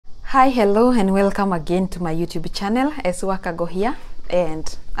Hi, hello, and welcome again to my YouTube channel. Eswakago here,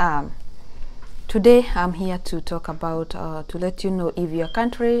 and today I'm here to talk about to let you know if your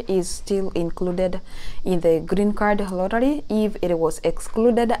country is still included in the green card lottery. If it was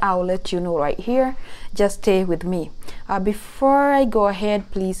excluded, I'll let you know right here. Just stay with me. Before I go ahead,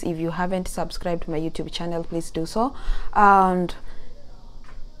 please, if you haven't subscribed to my YouTube channel, please do so, and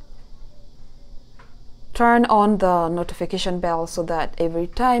turn on the notification bell so that every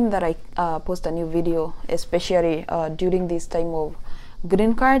time that I post a new video, especially during this time of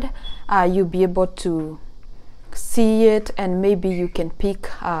green card, you'll be able to see it, and maybe you can pick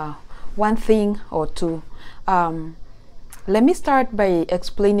one thing or two. Let me start by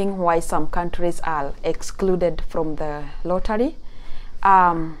explaining why some countries are excluded from the lottery.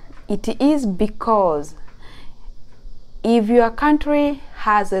 It is because if your country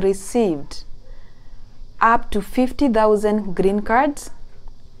has received up to 50,000 green cards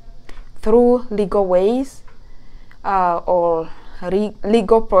through legal ways or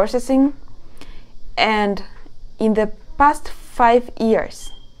legal processing, and in the past 5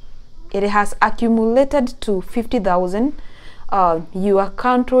 years it has accumulated to 50,000, your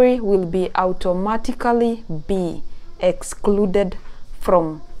country will be automatically be excluded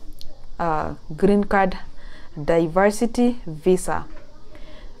from green card diversity visa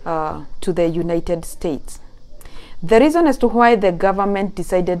to the United States. The reason as to why the government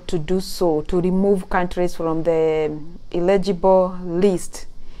decided to do so, to remove countries from the eligible list,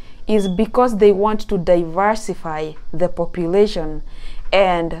 is because they want to diversify the population.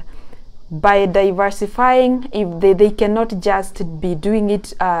 And by diversifying, if they cannot just be doing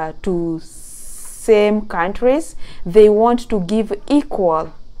it to same countries, they want to give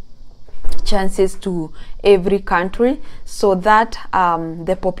equal chances to every country so that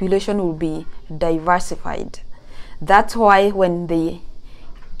the population will be diversified. That's why when they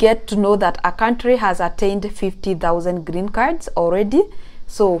get to know that a country has attained 50,000 green cards already,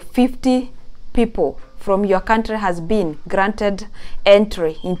 so 50 people from your country has been granted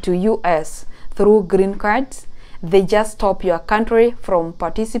entry into US through green cards, they just stop your country from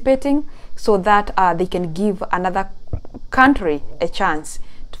participating so that they can give another country a chance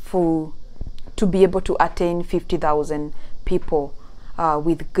to be able to attain 50,000 people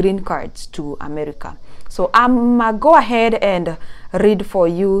with green cards to America. So I'm go ahead and read for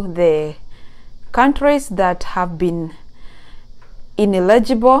you the countries that have been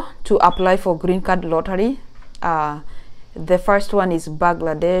ineligible to apply for green card lottery. The first one is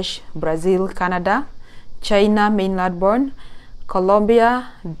Bangladesh, Brazil, Canada, China, mainland born, Colombia,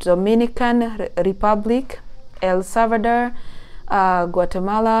 Dominican Republic, El Salvador,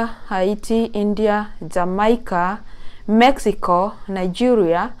 Guatemala, Haiti, India, Jamaica, Mexico,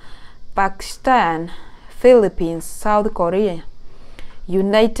 Nigeria, Pakistan, Philippines, South Korea,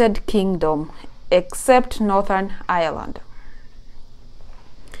 United Kingdom, except Northern Ireland.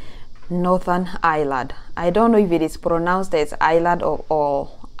 Northern Ireland. I don't know if it is pronounced as Ireland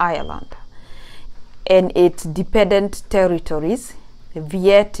or Ireland. And its dependent territories,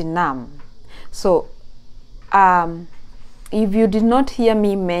 Vietnam. So, if you did not hear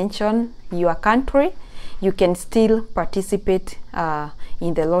me mention your country, you can still participate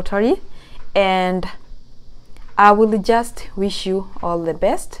in the lottery, and I will just wish you all the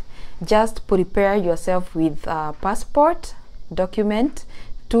best. Just prepare yourself with a passport document,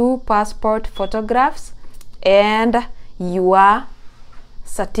 2 passport photographs, and your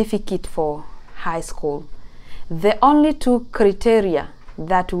certificate for high school. The only 2 criteria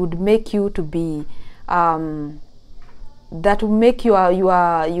that would make you to be that will make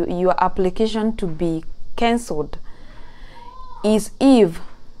your application to be cancelled is if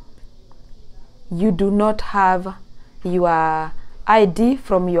you do not have your ID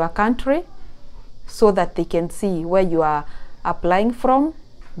from your country, so that they can see where you are applying from.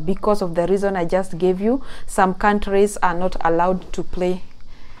 Because of the reason I just gave you, some countries are not allowed to play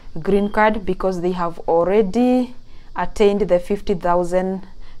green card because they have already attained the 50,000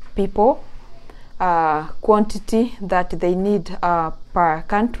 people quantity that they need per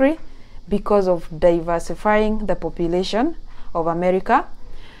country because of diversifying the population of America.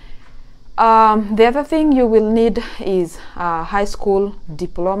 The other thing you will need is a high school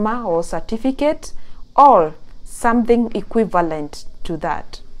diploma or certificate or something equivalent to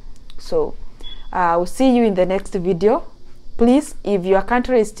that. So I'll see you in the next video. Please, if your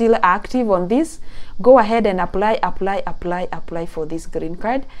country is still active on this, go ahead and apply for this green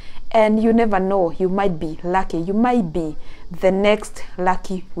card. And you never know, you might be lucky. You might be the next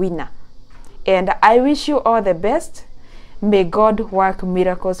lucky winner. And I wish you all the best. May God work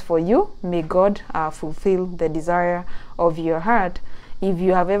miracles for you. May God fulfill the desire of your heart. If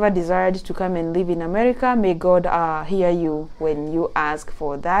you have ever desired to come and live in America, may God hear you when you ask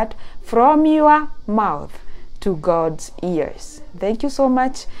for that from your mouth to God's ears. Thank you so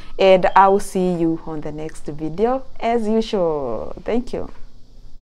much, and I will see you on the next video as usual. Thank you.